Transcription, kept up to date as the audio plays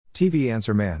TV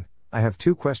Answer Man, I have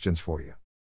two questions for you.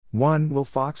 1. Will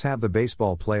Fox have the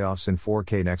baseball playoffs in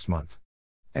 4K next month?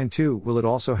 And 2. Will it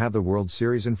also have the World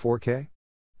Series in 4K?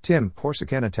 Tim,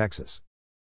 Corsicana, Texas.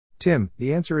 Tim,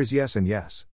 the answer is yes and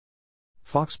yes.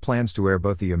 Fox plans to air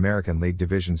both the American League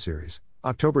Division Series,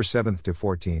 October 7th to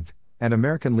 14th, and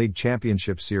American League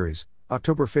Championship Series,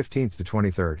 October 15th to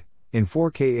 23rd, in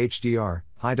 4K HDR,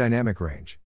 high dynamic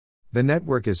range. The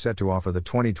network is set to offer the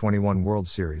 2021 World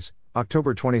Series,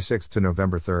 October 26th to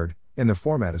November 3rd, in the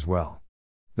format as well.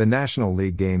 The National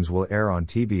League games will air on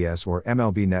TBS or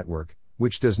MLB Network,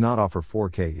 which does not offer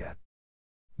 4K yet.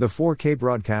 The 4K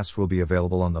broadcasts will be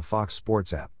available on the Fox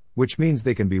Sports app, which means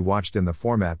they can be watched in the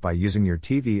format by using your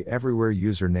TV Everywhere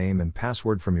username and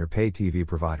password from your pay TV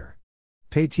provider.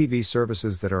 Pay TV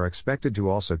services that are expected to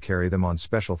also carry them on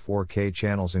special 4K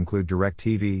channels include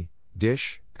DirecTV,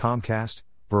 Dish, Comcast,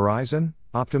 Verizon,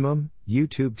 Optimum,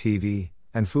 YouTube TV,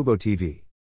 and Fubo TV.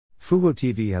 Fubo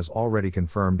TV has already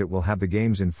confirmed it will have the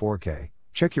games in 4K.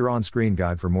 Check your on-screen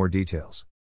guide for more details.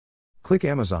 Click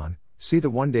Amazon, see the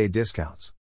one-day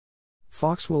discounts.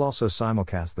 Fox will also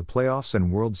simulcast the playoffs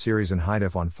and World Series in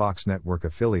high-def on Fox Network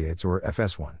affiliates or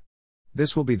FS1.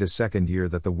 This will be the second year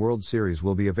that the World Series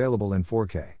will be available in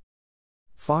 4K.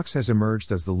 Fox has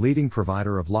emerged as the leading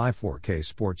provider of live 4K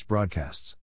sports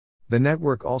broadcasts. The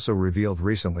network also revealed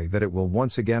recently that it will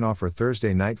once again offer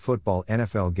Thursday Night Football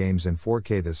NFL games in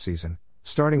 4K this season,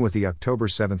 starting with the October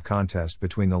 7th contest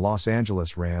between the Los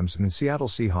Angeles Rams and the Seattle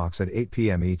Seahawks at 8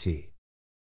 p.m. ET.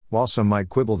 While some might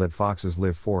quibble that Fox's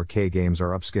live 4K games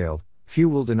are upscaled, few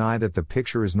will deny that the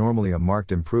picture is normally a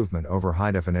marked improvement over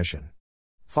high definition.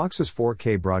 Fox's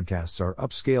 4K broadcasts are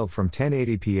upscaled from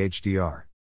 1080p HDR.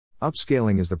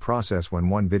 Upscaling is the process when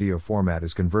one video format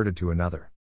is converted to another.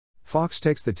 Fox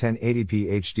takes the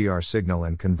 1080p HDR signal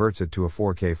and converts it to a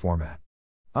 4K format.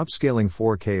 Upscaling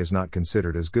 4K is not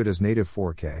considered as good as native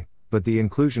 4K, but the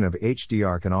inclusion of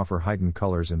HDR can offer heightened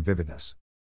colors and vividness.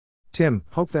 Tim,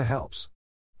 hope that helps.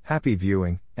 Happy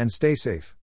viewing, and stay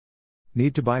safe.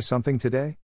 Need to buy something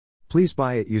today? Please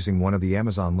buy it using one of the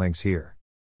Amazon links here.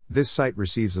 This site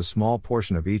receives a small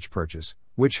portion of each purchase,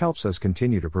 which helps us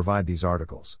continue to provide these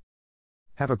articles.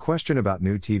 Have a question about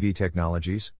new TV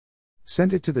technologies?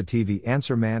 Send it to the TV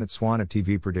Answer Man at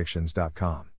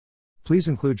swan@tvpredictions.com. Please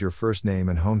include your first name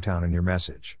and hometown in your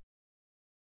message.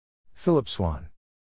 Philip Swan.